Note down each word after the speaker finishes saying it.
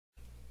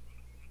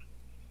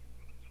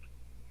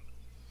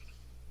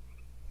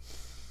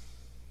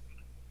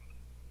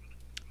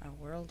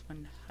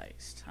whirlwind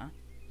heist, huh?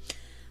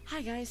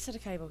 Hi guys, Seta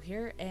Kaibo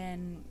here,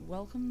 and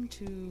welcome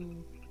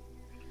to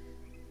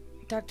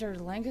Dr.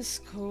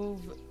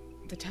 Langeskov,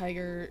 the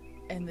Tiger,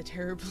 and the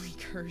Terribly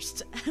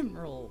Cursed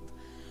Emerald.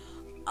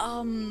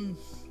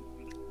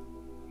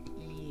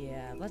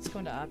 Yeah, let's go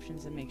into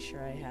options and make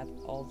sure I have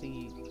all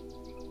the...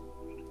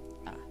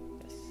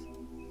 yes.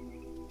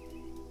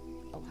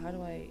 Oh, how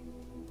do I...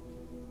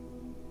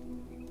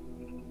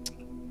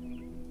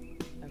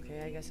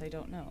 Okay, I guess I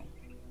don't know.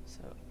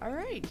 So,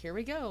 alright, here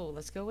we go.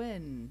 Let's go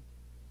in.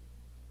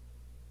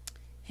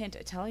 Hint,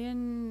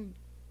 Italian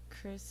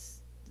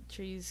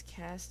trees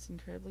cast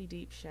incredibly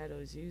deep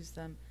shadows. Use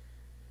them.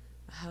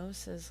 A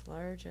house as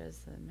large as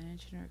the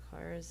mansion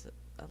requires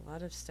a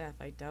lot of staff.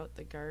 I doubt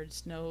the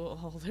guards know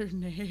all their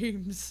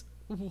names.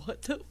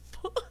 What the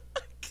fuck?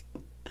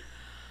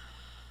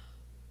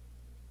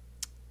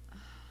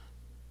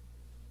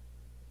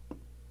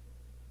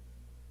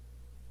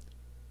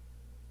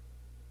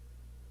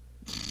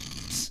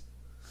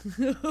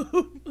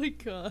 Oh my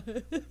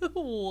god.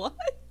 What?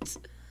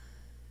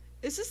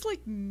 Is this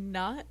like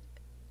not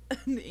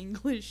an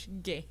English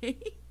game?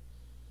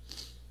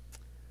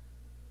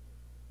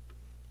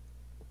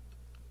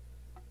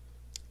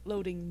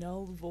 Loading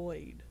null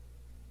void.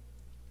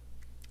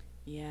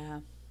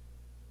 Yeah.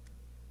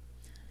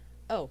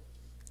 Oh,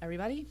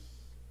 everybody?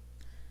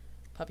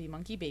 Puppy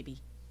monkey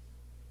baby.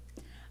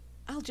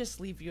 I'll just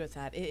leave you with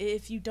that.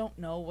 If you don't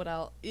know what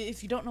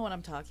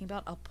I'm talking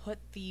about, I'll put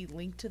the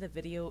link to the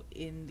video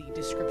in the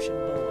description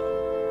below.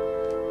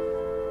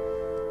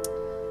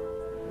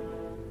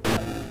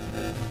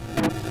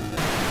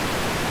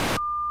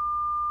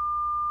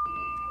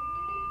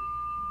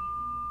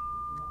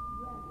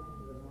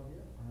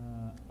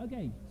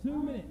 Okay,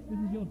 2 minutes. This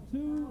is your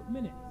 2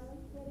 minutes.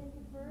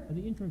 Are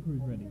the intro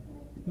crews ready?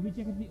 Can we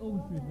check if the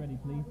orchestra is ready,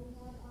 please?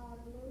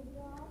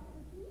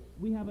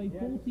 We have a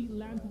faulty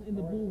lantern in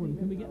the ballroom.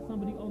 Can we get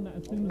somebody on that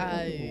as soon as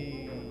possible?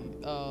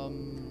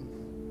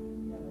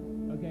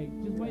 Okay,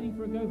 just waiting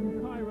for a go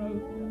from Cairo.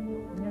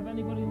 Do we have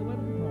anybody in the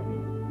weather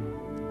department?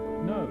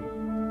 No.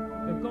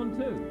 They've gone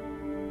too.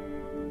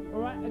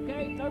 Alright,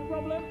 okay, no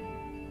problem.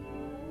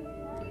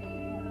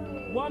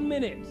 1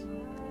 minute.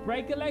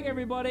 Break a leg,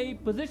 everybody.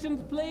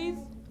 Positions, please.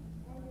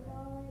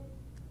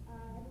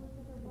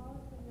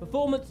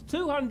 Performance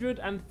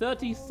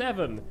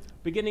 237.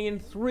 Beginning in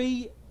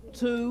 3,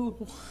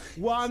 2,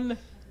 1.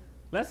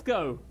 Let's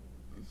go.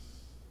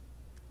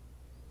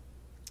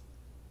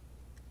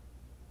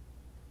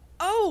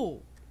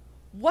 Oh!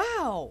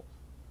 Wow!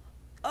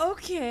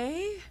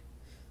 Okay.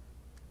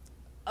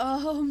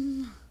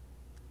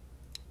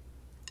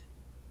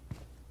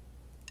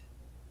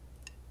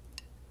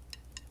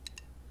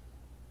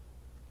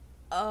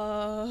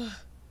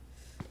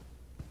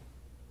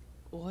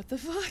 What the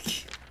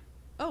fuck?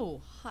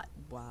 Oh, hot.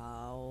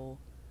 Wow.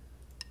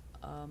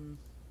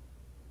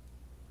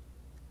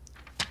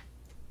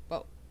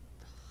 Well,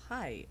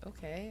 hi.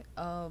 Okay.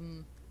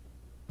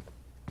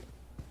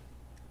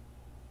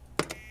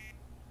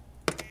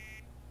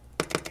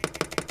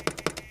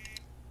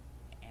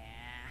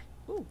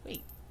 Ooh,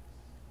 wait.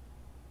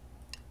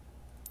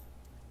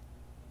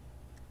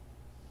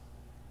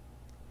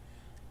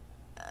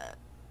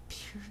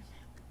 Pyramid.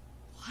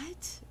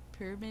 What?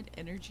 Pyramid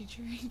energy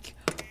drink?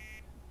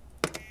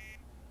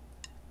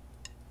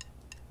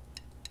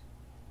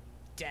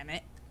 Damn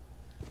it.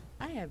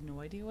 I have no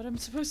idea what I'm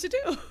supposed to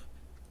do.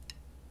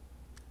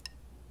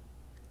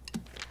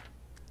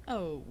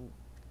 Oh,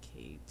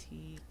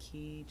 KT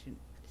key.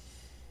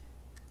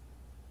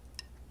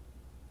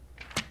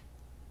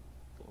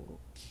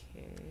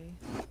 Okay.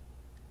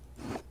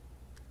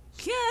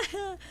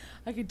 Yeah,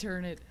 I can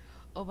turn it.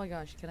 Oh my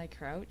gosh, can I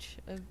crouch?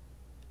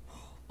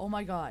 Oh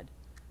my god.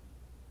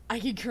 I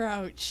can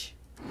crouch.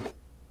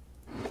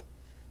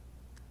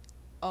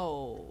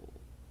 Oh.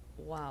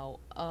 Wow.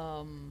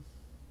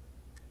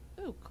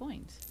 Ooh,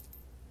 coins.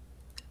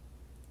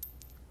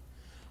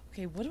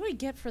 Okay, what do I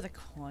get for the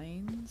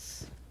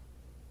coins?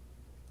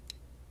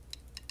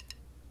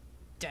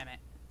 Damn it.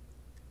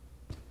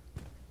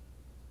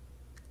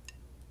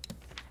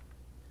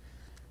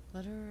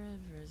 Letter of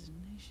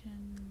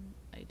resignation.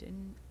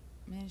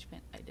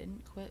 Management. I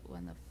didn't quit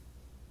when the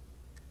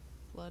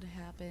flood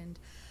happened.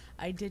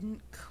 I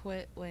didn't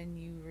quit when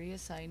you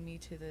reassigned me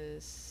to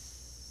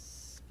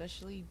this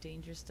especially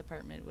dangerous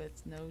department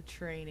with no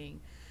training.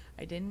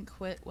 I didn't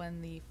quit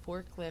when the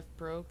forklift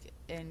broke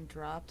and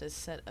dropped a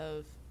set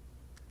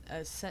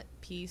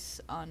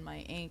piece on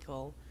my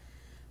ankle.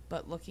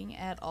 But looking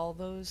at all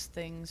those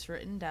things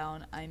written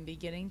down, I'm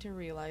beginning to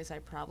realize I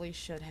probably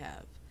should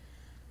have.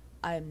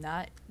 I am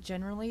not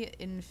generally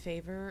in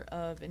favor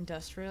of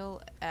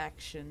industrial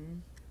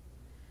action,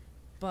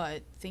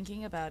 but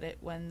thinking about it,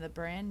 when the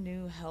brand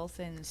new health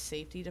and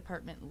safety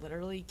department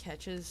literally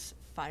catches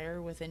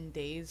fire within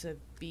days of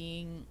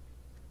being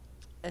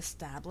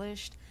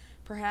established,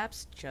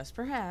 perhaps, just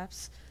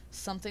perhaps,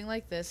 something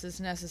like this is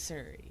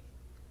necessary.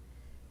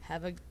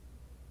 Have a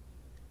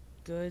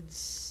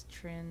goods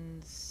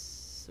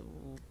trans...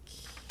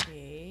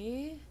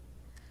 Okay.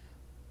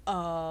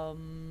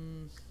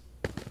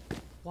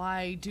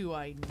 Why do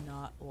I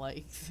not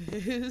like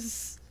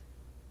this?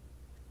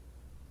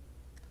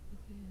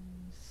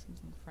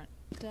 Something front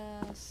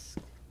desk.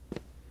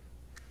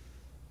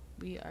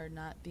 We are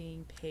not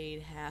being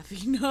paid half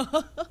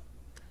enough.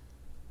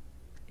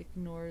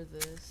 Ignore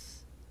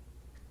this.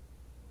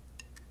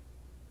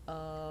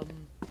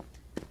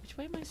 Which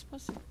way am I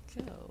supposed to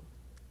go?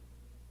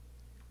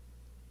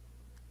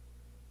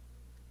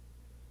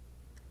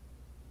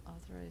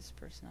 Authorized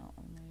personnel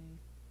only.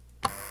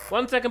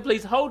 1 second,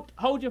 please. Hold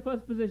your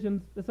first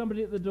positions. There's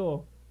somebody at the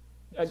door.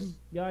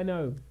 Yeah, I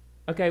know.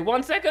 Okay,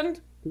 1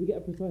 second. Can we get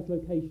a precise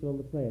location on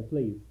the player,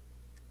 please?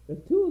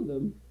 There's 2 of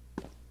them.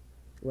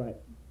 Right.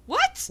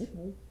 What?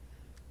 Okay.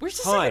 Where's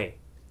the Hi.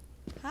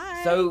 second?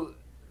 Hi. So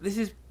this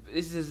is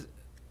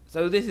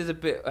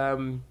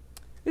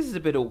a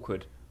bit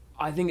awkward.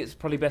 I think it's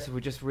probably best if we're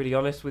just really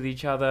honest with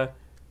each other.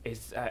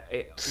 It's a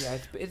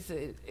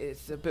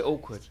bit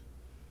awkward.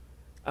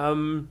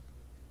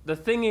 The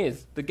thing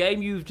is, the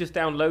game you've just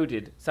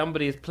downloaded,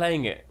 somebody is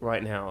playing it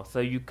right now, so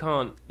you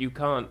can't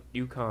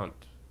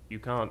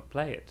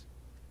play it.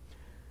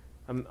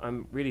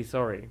 I'm really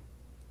sorry.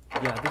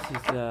 Yeah, this is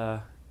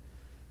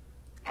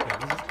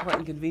quite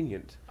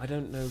inconvenient. I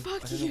don't know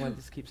why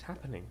this keeps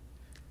happening.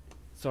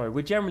 Sorry,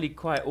 we're generally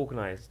quite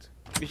organised.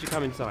 You should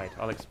come inside.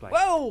 I'll explain.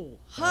 Whoa!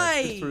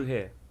 Hi! Just through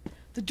here.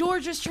 The door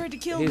just tried to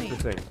kill me. Here's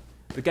the thing.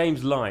 The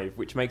game's live,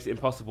 which makes it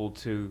impossible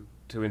to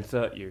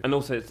insert you. And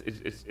also,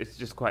 it's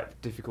just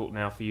quite difficult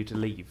now for you to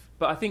leave.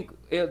 But I think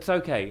it's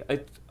okay.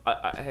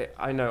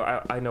 I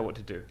know what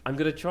to do. I'm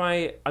gonna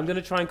try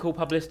and call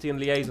publicity and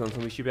liaisons,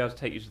 and we should be able to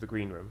take you to the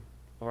green room.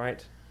 All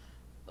right?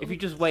 If you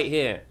just wait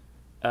here,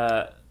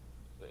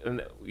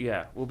 and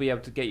yeah, we'll be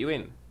able to get you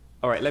in.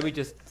 All right. Let me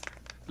just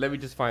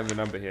find the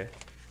number here.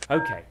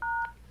 Okay.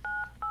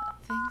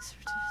 Thanks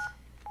for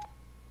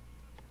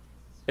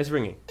It's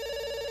ringing.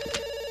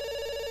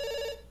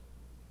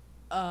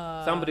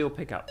 Somebody will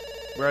pick up.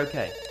 We're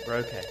okay. We're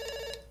okay.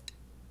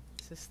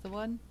 Is this the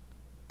one?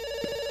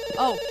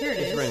 Oh, here it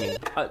is. It's ringing.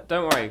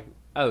 Don't worry.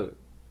 Oh,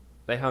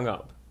 they hung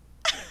up.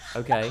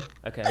 Okay.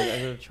 Okay.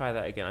 I'm gonna try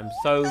that again. I'm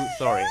so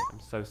sorry. I'm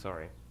so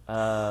sorry.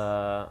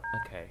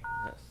 Okay.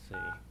 Let's see.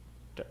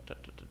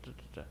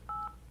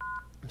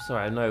 I'm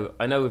sorry.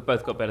 I know we've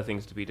both got better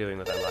things to be doing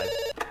with our lives.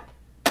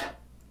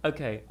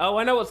 Okay. Oh,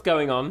 I know what's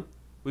going on.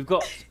 We've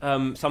got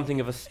something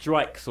of a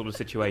strike sort of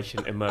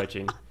situation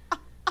emerging.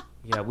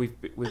 Yeah, we've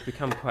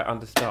become quite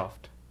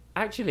understaffed.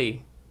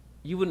 Actually,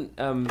 you wouldn't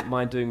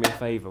mind doing me a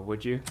favour,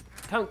 would you?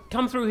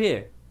 Come through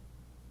here.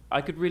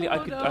 I could really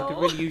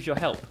use your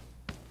help.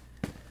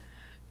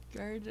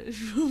 What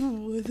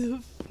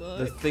the fuck?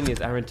 The thing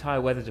is, our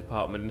entire weather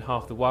department and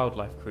half the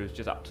wildlife crew is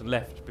just up to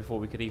left before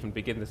we could even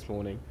begin this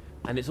morning.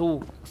 And it's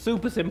all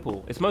super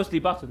simple. It's mostly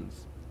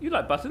buttons. You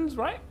like buttons,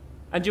 right?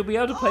 And you'll be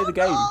able to play the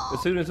game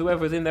as soon as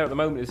whoever's in there at the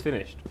moment is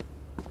finished.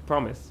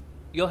 Promise.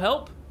 Your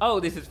help? Oh,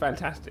 this is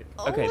fantastic.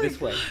 Okay, this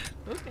way.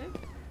 Okay.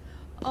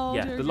 Oh,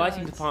 yeah, dear the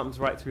lighting God. department's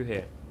right through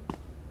here.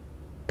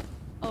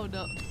 Oh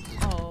no.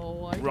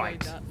 Oh, I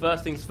Right. not.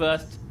 First things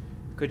first,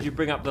 could you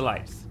bring up the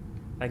lights?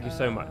 Thank you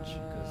so much.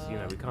 Because, you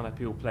know, we can't have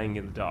people playing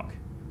in the dark.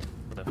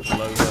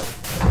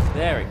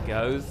 There it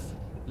goes.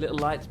 Little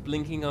lights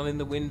blinking on in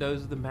the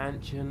windows of the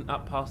mansion,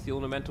 up past the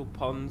ornamental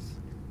ponds.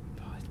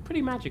 Oh, it's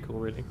pretty magical,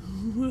 really.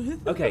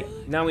 Okay,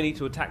 now we need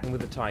to attack them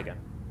with the tiger.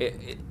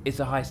 It's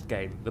a heist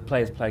game. The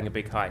player's playing a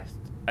big heist.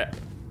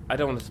 I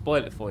don't want to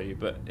spoil it for you,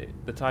 but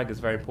the tiger's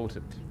very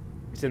important.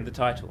 It's in the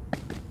title.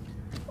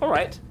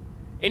 Alright,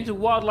 into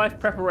wildlife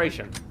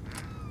preparation.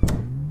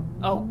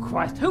 Oh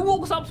Christ, who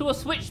walks up to a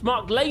switch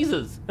marked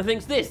lasers and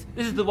thinks this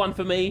is the one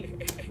for me?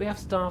 We have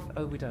staff.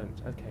 Oh, we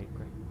don't. Okay,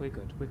 great. We're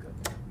good.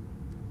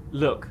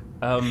 Look,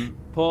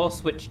 poor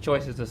switch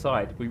choices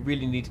aside, we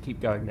really need to keep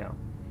going now.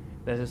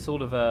 There's a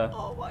sort of a...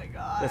 Oh my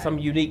God. There's some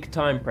unique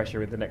time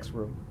pressure in the next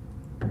room.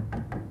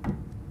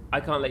 I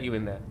can't let you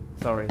in there.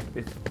 Sorry,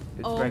 it's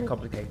very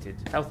complicated.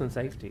 Health and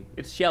safety.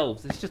 It's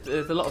shelves. It's just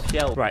there's a lot of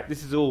shelves. Right,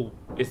 this is all.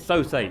 It's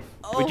so safe.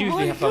 We'd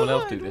usually have someone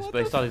else do this, but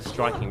they started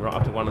striking right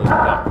after one of them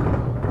got.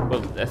 Well,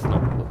 that's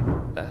not.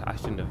 I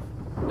shouldn't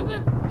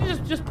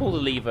have. Just pull the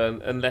lever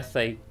and let's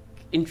say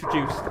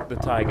introduce the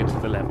tiger to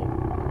the level.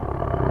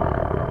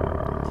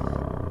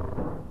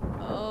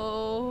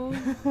 Oh.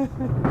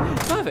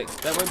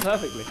 Perfect. That went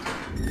perfectly.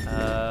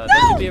 There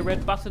should be a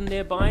red button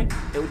nearby.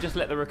 It will just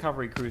let the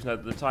recovery crews know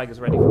that the tiger's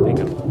ready for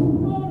pickup.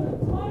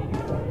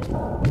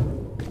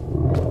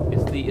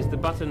 It's the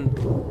button.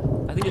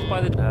 I think it's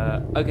by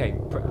the. Okay,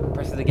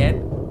 press it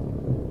again.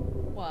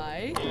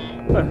 Why?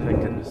 Oh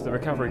thank goodness, the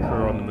recovery crew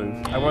are on the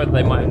move. I worried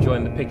they might have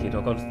joined the picket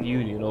or gone to the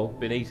union or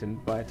been eaten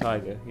by a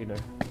tiger, you know.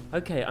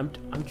 Okay, I'm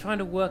trying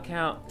to work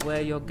out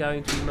where you're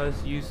going to be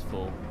most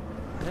useful.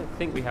 I don't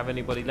think we have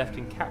anybody left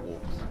in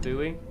catwalks, do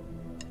we?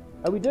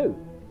 Oh, we do.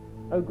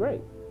 Oh,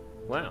 great.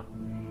 Wow.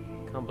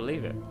 Can't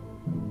believe it.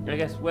 I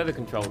guess weather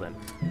control then.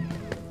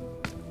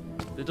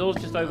 The door's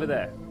just over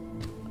there.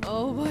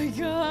 Oh my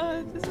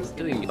God. This is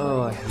Doing.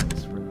 Oh, I hate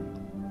this room.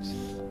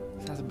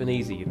 This hasn't been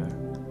easy, you know.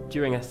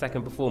 During our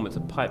second performance,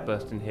 a pipe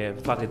burst in here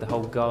and flooded the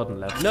whole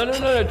garden level.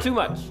 No, too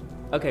much.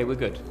 Okay, we're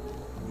good.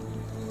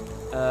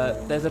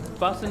 There's a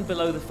button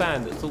below the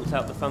fan that sorts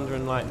out the thunder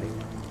and lightning.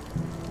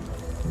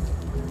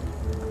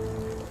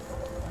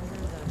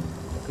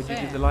 Could you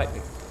do the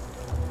lightning?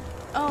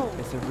 Oh.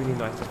 It's a really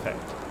nice effect.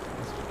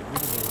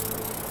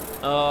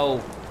 Oh.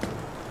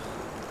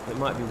 It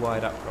might be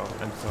wired up wrong.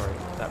 I'm sorry.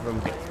 That room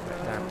gets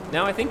let down.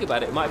 Now I think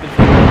about it, it might have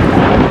been...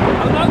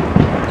 Oh no!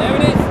 There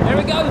it is! There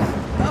it goes!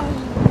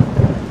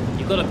 Oh.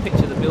 You've got to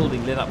picture the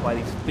building lit up by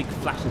these big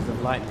flashes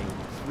of lightning.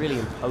 It's really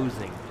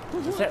imposing.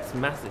 The set's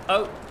massive.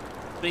 Oh!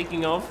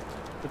 Speaking of,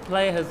 the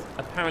player has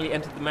apparently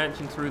entered the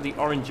mansion through the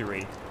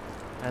orangery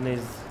and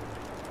is...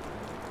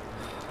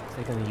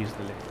 They're going to use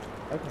the lift.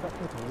 Okay, that's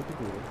okay. We can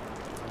do this.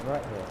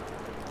 Right here.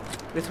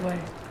 This way.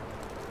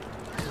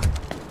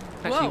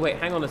 Actually, wait,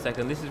 hang on a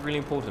second. This is really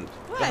important.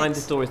 What? Behind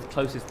this door is the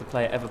closest the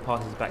player ever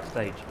passes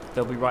backstage.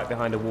 They'll be right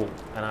behind a wall,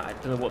 and I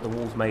don't know what the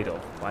wall's made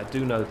of, but I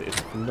do know that it's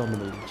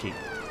phenomenally cheap.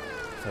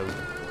 So, you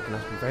can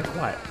have to be very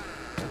quiet,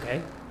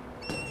 okay?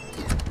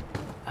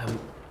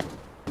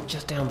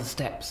 Just down the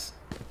steps.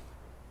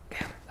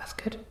 Yeah, that's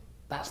good.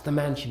 That's the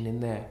mansion in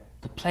there.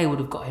 The player would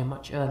have got here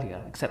much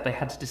earlier, except they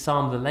had to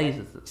disarm the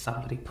lasers that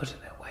somebody put in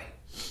their way.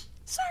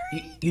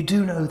 Sorry. You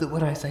do know that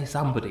when I say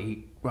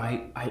somebody,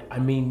 right, I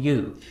mean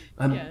you.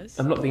 Yes.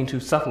 I'm not being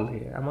too subtle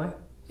here, am I?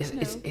 It's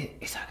No. okay.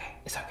 It's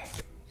okay.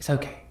 It's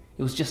okay.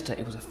 It was just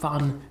it was a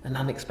fun and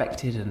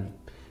unexpected and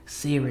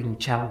searing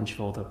challenge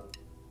for them.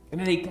 In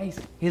any case,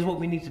 here's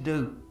what we need to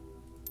do.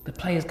 The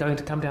player's going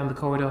to come down the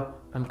corridor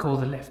and call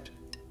the lift.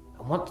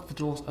 And once the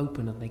doors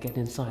open and they get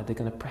inside, they're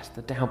going to press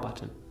the down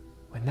button.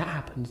 When that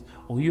happens,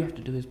 all you have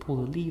to do is pull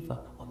the lever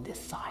on this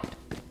side.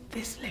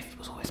 This lift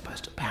was always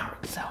supposed to power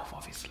itself,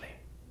 obviously.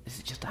 This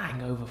is just a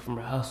hangover from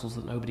rehearsals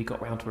that nobody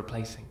got round to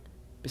replacing.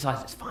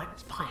 Besides, it's fine.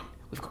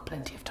 We've got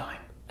plenty of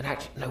time. And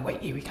actually, no,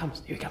 wait, here he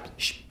comes.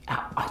 Shh,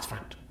 out, eyes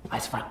front.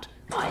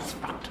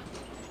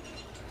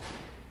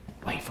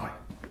 Wait for it.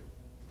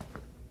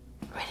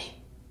 Ready?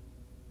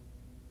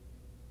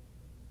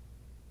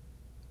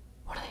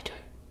 What are they doing?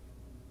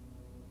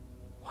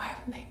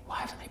 Why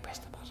haven't they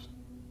pressed the button?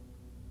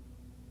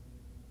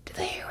 Did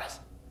they hear us?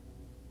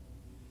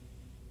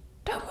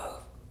 Don't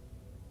move.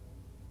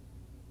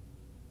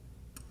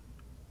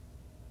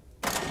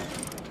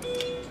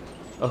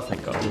 Oh,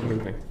 thank God, we're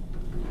moving.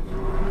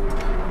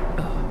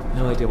 Oh,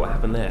 no idea what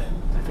happened there.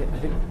 I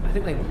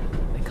think they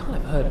can't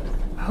have heard us.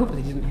 I hope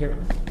they didn't hear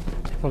us.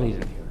 They probably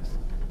didn't hear us.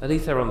 At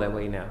least they're on their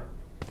way now.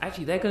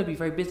 Actually, they're going to be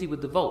very busy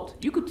with the vault.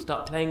 You could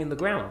start playing in the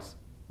grounds.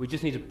 We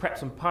just need to prep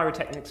some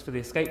pyrotechnics for the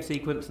escape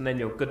sequence, and then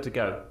you're good to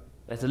go.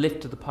 There's a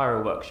lift to the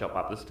pyro workshop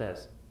up the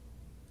stairs.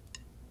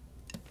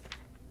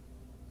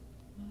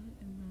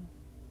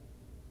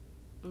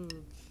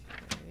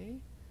 Okay.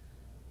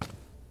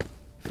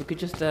 If we could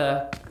just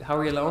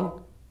hurry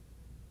along.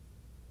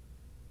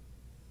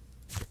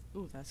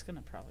 Ooh, that's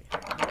gonna probably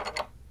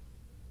happen.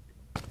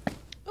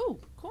 Ooh,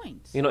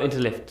 coins. You're not into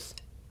lifts.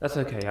 That's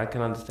okay, I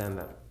can understand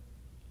that.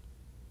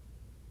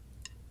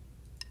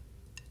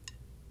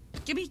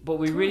 Give me. But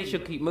we really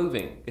should keep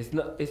moving. It's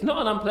not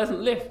an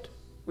unpleasant lift.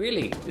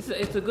 Really.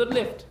 It's a good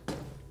lift.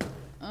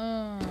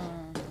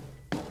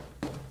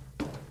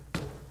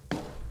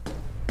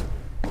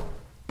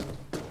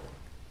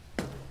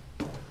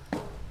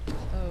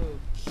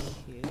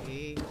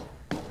 Okay. Do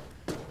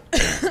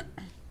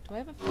I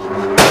have a...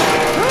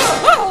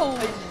 Oh!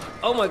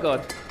 Oh my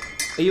God.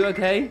 Are you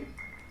okay?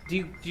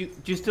 Do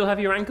you still have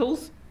your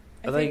ankles?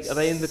 Are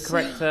they in the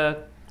correct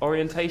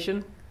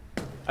orientation?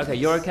 Okay,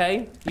 you're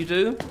okay? You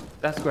do?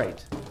 That's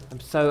great.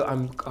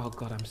 Oh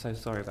God, I'm so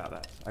sorry about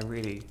that.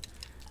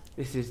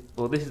 This is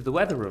the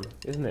weather room,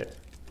 isn't it?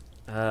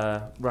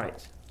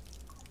 Right.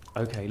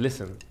 Okay,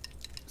 listen.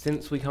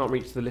 Since we can't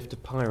reach the lift to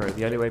Pyro,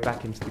 the only way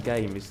back into the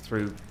game is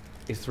through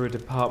a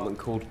department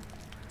called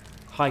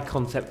High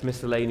Concept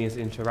Miscellaneous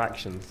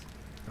Interactions.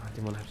 Oh, I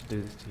didn't want to have to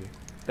do this to you.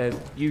 There's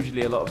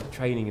usually a lot of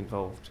training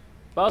involved.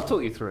 But I'll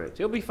talk you through it.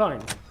 You'll be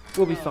fine.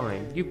 We'll be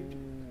fine. You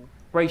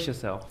brace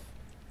yourself.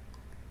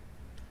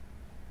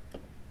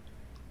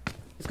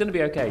 It's going to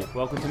be okay.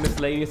 Welcome to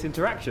Miscellaneous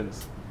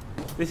Interactions.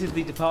 This is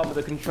the department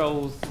that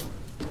controls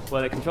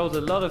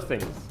a lot of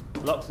things.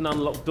 Locked and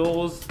unlocked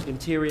doors,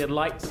 interior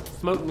lights,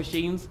 smoke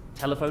machines,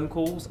 telephone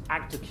calls,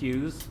 actor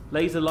cues,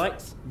 laser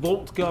lights,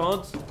 vault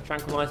guards,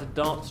 tranquilizer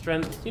dart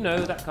strength, you know,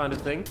 that kind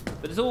of thing.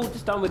 But it's all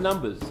just done with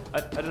numbers.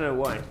 I don't know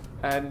why.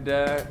 And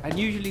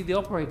usually the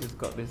operator's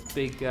got this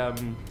big,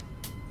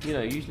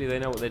 usually they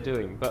know what they're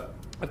doing. But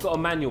I've got a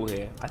manual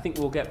here. I think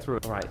we'll get through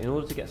it. All right, in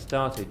order to get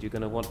started, you're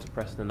going to want to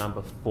press the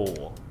number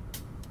 4.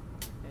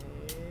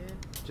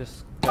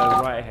 Just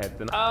go right ahead.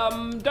 Then.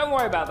 Don't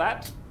worry about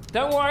that.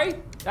 Don't worry.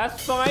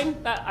 That's fine.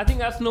 I think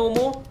that's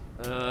normal.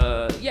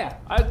 Yeah.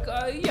 I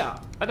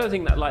don't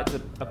think that light's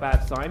a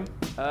bad sign.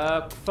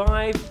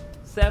 5,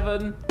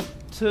 7,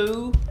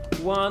 2,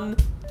 1,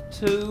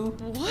 2,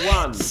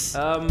 1.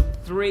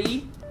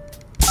 3.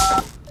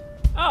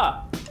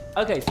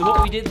 Okay. So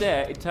what we did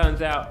there, it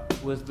turns out,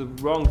 was the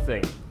wrong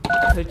thing.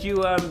 Could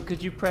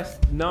you press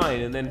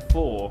 9 and then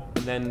 4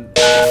 and then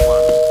 1?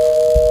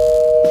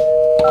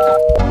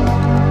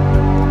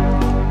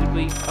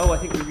 Oh, I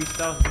think we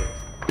restarted it.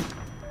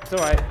 It's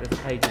alright, there's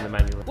a page in the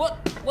manual.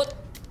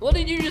 What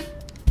did you just...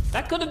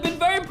 That could have been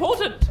very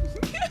important!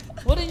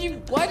 Why did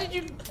you...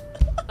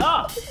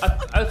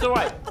 It's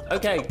alright.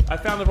 Okay, I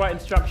found the right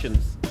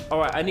instructions.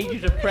 Alright, I need you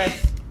to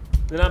press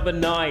the number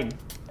 9.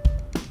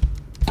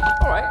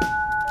 Alright.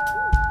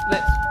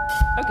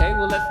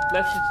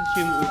 Let's just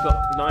assume that we've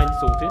got 9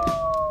 sorted.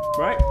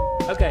 Right?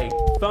 Okay.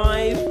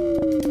 5,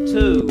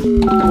 2,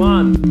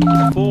 1,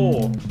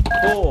 4,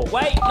 4.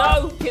 Wait,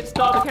 no! Hit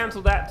start to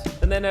cancel that.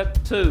 And then a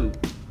 2.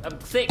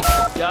 6.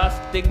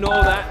 Just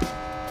ignore that.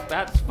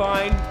 That's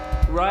fine.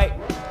 Right.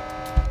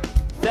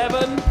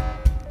 7,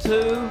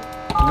 2,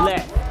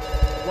 left.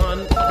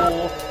 1, 4, 2.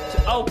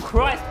 Oh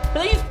Christ!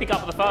 Please pick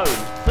up the phone,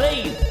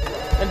 please,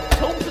 and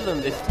talk to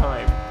them this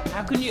time.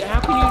 How is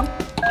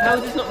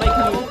this not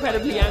making you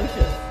incredibly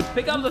anxious?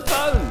 Pick up the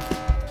phone.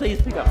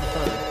 Please pick up the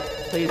phone.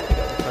 Please pick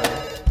up the phone.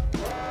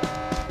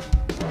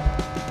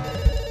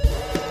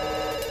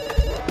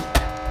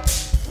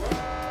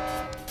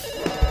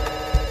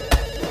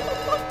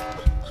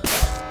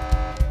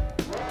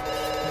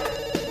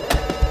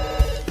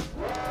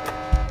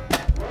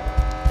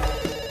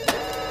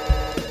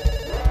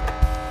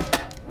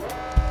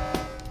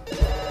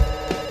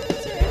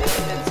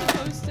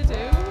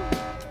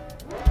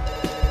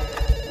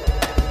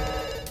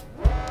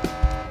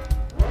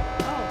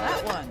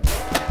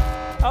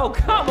 Oh,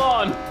 come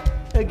on!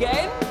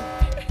 Again?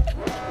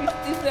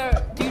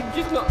 Do you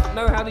just not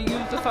know how to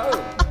use the phone?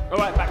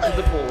 Alright, back to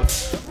the board.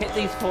 Hit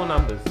these 4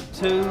 numbers.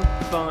 2,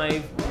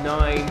 5,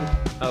 9.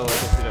 Oh, I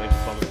guess we don't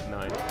just bother with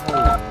 9.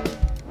 Oh.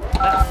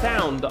 That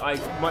sound that I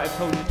might have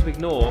told you to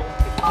ignore,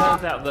 it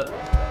turns out that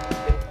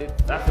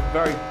that's a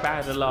very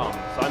bad alarm.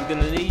 So I'm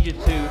going to need you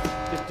to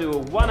just do a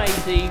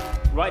 180,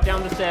 right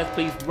down the stairs,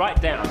 please, right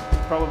down.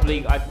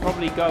 I'd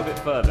probably go a bit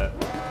further.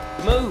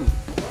 Move!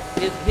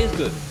 Here's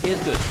good.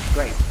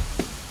 Great.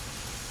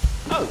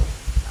 Oh,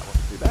 that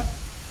wasn't too bad.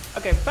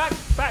 Okay,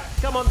 back.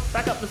 Come on,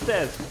 back up the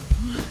stairs.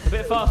 A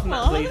bit faster than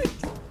that, please.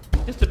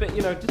 Just a bit,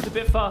 just a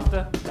bit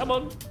faster. Come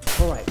on.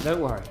 All right, don't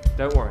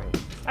worry.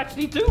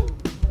 Actually, do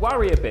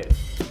worry a bit.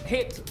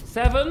 Hit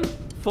 7,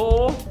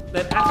 4,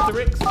 then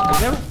asterisk. Is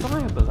there a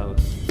fire below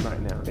us right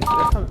now?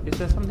 Is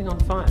there something on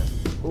fire?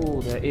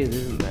 Oh, there is,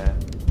 isn't there?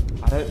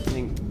 I don't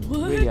think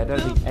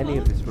any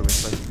of this room is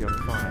supposed to be on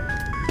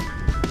fire.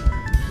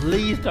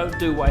 Please don't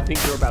do what I think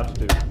you're about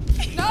to do.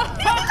 No!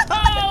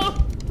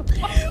 What the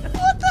hell?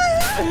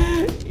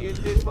 You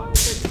did what I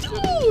think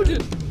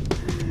Dude!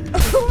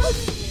 What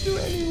did you do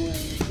anyway?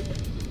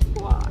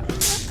 Why?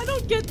 I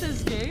don't get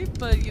this game,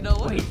 but you know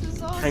what? Wait, this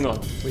is awesome. hang on.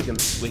 We can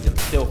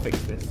still fix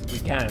this. We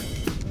can.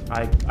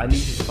 I need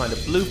you to find a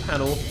blue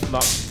panel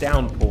marked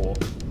downpour.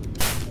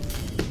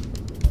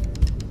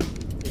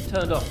 It's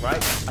turned off, right?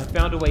 I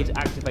found a way to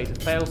activate a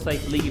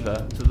fail-safe lever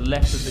to the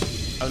left of the...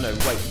 Oh no,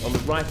 wait, on the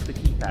right of the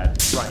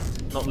keypad.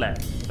 Right, not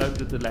left. Don't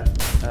do the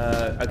left.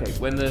 Okay,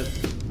 when the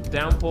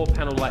downpour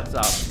panel lights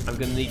up, I'm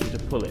going to need you to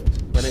pull it.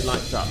 When it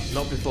lights up,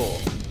 not before.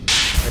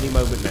 Any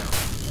moment now.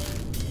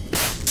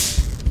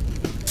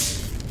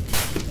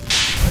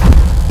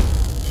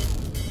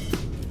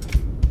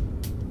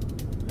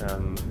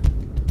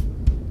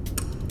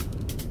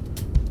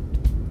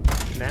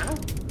 Now?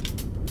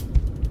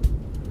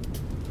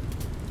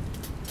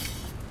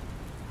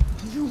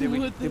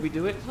 Did we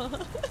do it? I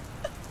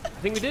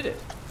think we did it.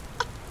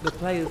 The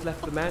players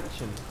left the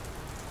mansion.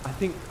 I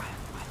think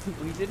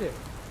we did it.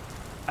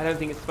 I don't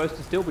think it's supposed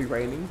to still be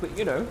raining, but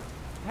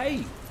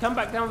hey, come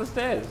back down the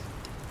stairs.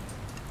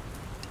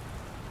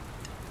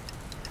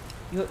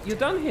 You're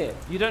done here.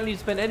 You don't need to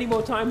spend any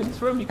more time in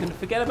this room. You can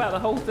forget about the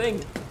whole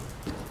thing.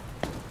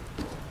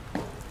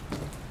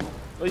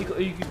 Or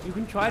you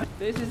can try it.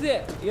 This is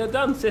it. You're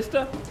done,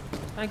 sister.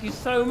 Thank you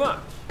so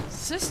much.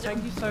 Sister?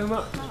 Thank you so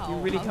much. How? You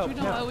really How'd helped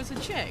you know out. I was a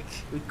chick?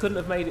 We couldn't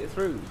have made it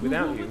through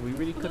without you. We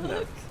really couldn't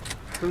have.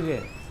 Through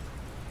here.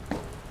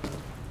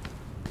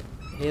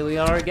 Here we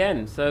are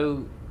again.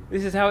 So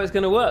this is how it's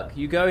going to work.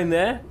 You go in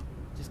there.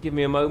 Just give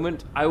me a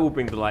moment. I will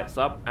bring the lights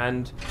up.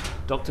 And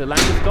Dr.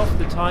 Langeskov,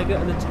 the tiger,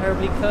 and the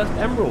terribly cursed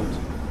emerald.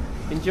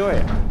 Enjoy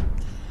it.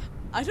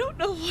 I don't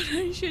know what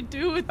I should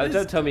do with this. Oh,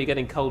 don't tell me you're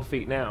getting cold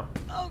feet now.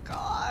 Oh,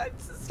 God.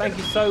 Thank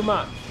you so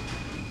much.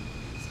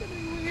 It's going to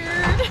be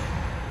weird.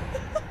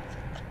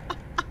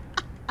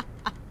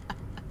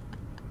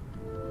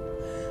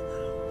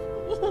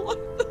 What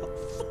the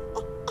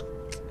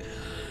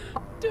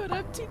fuck? Dude,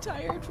 I'm too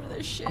tired for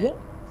this shit. What?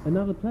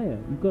 Another player?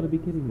 You've got to be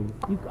kidding me.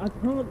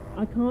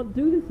 I can't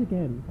do this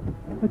again.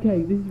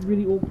 Okay, this is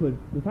really awkward.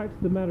 The fact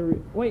of the matter is...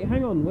 Wait,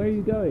 hang on. Where are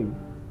you going?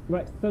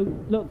 Right, so,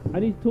 look, I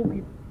need to talk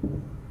you...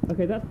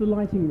 Okay, that's the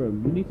lighting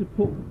room. You need to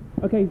put...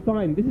 Okay,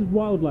 fine. This is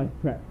wildlife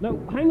prep. No,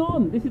 hang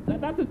on.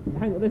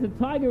 Hang on. There's a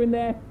tiger in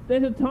there.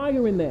 There's a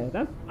tiger in there.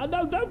 That's...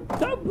 no, don't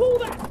pull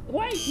that.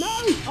 Wait, no.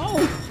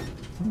 Oh.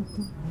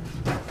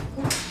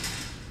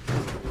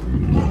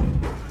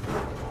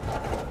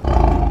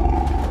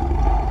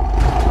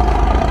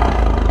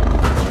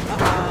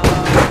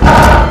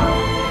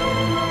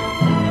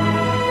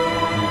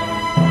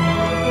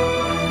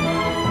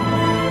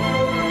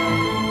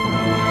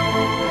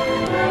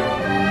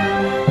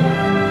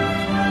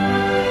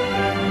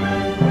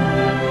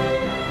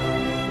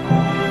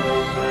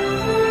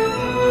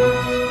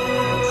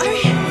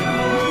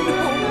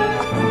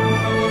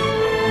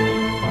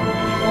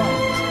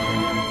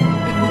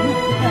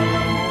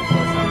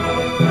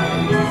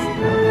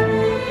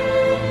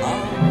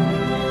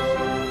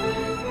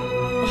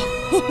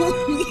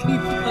 Holy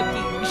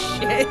fucking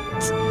shit.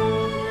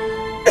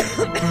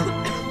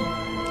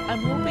 I'm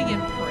hoping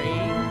and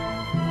praying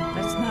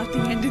that's not the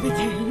end of the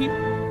game.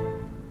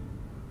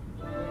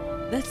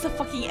 That's the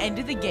fucking end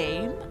of the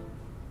game?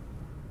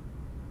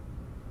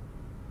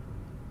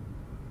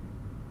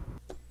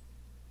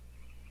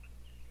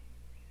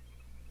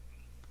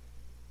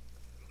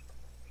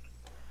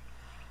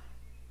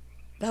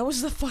 That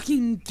was the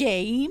fucking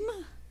game?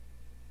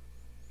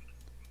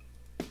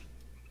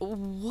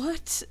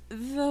 What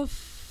the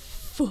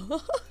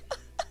fuck?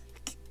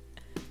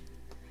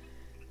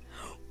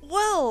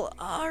 Well,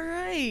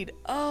 alright,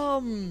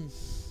 not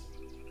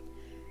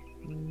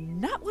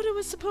what it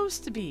was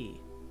supposed to be.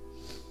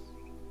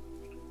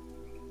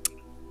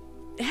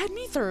 It had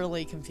me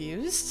thoroughly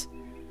confused.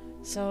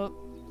 So,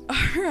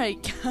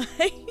 alright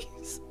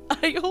guys,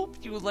 I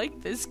hope you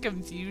like this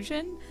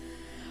confusion.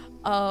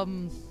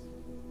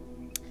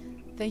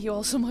 Thank you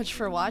all so much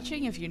for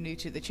watching. If you're new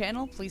to the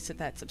channel, please hit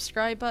that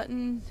subscribe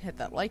button, hit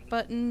that like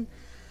button,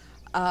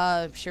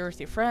 share with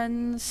your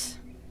friends.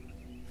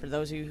 For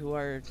those of you who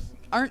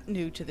aren't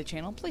new to the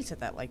channel, please hit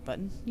that like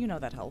button. You know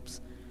that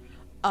helps.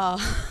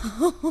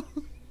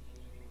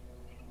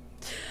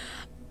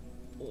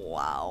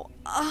 Wow.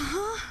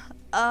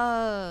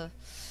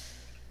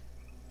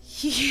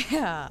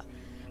 Yeah.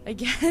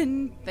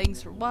 Again,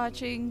 thanks for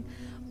watching.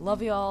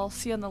 Love y'all.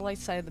 See you on the light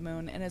side of the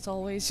moon. And as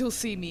always, you'll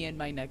see me in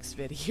my next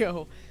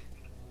video.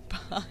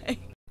 Bye.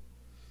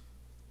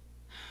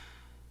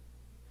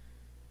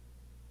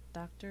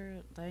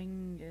 Dr.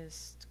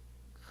 Langeskov.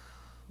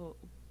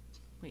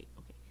 Wait,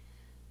 okay.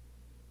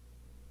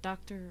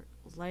 Dr.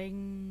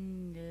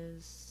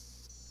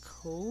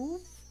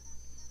 Langeskov?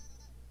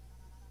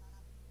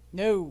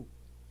 No.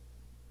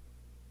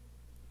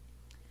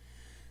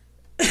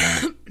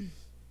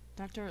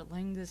 Dr.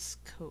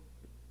 Langeskov.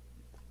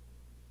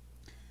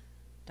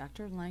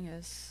 Dr.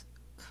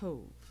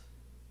 Langeskov.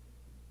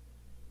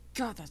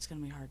 God, that's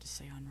gonna be hard to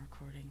say on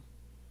recording.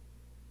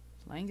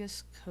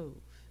 Langeskov.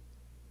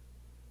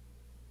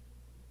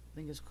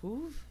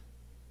 Langeskov?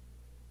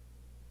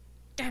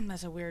 Damn,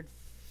 that's a weird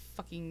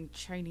fucking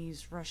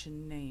Chinese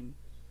Russian name.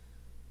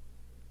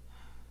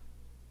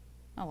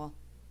 Oh well.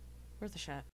 Worth a shot.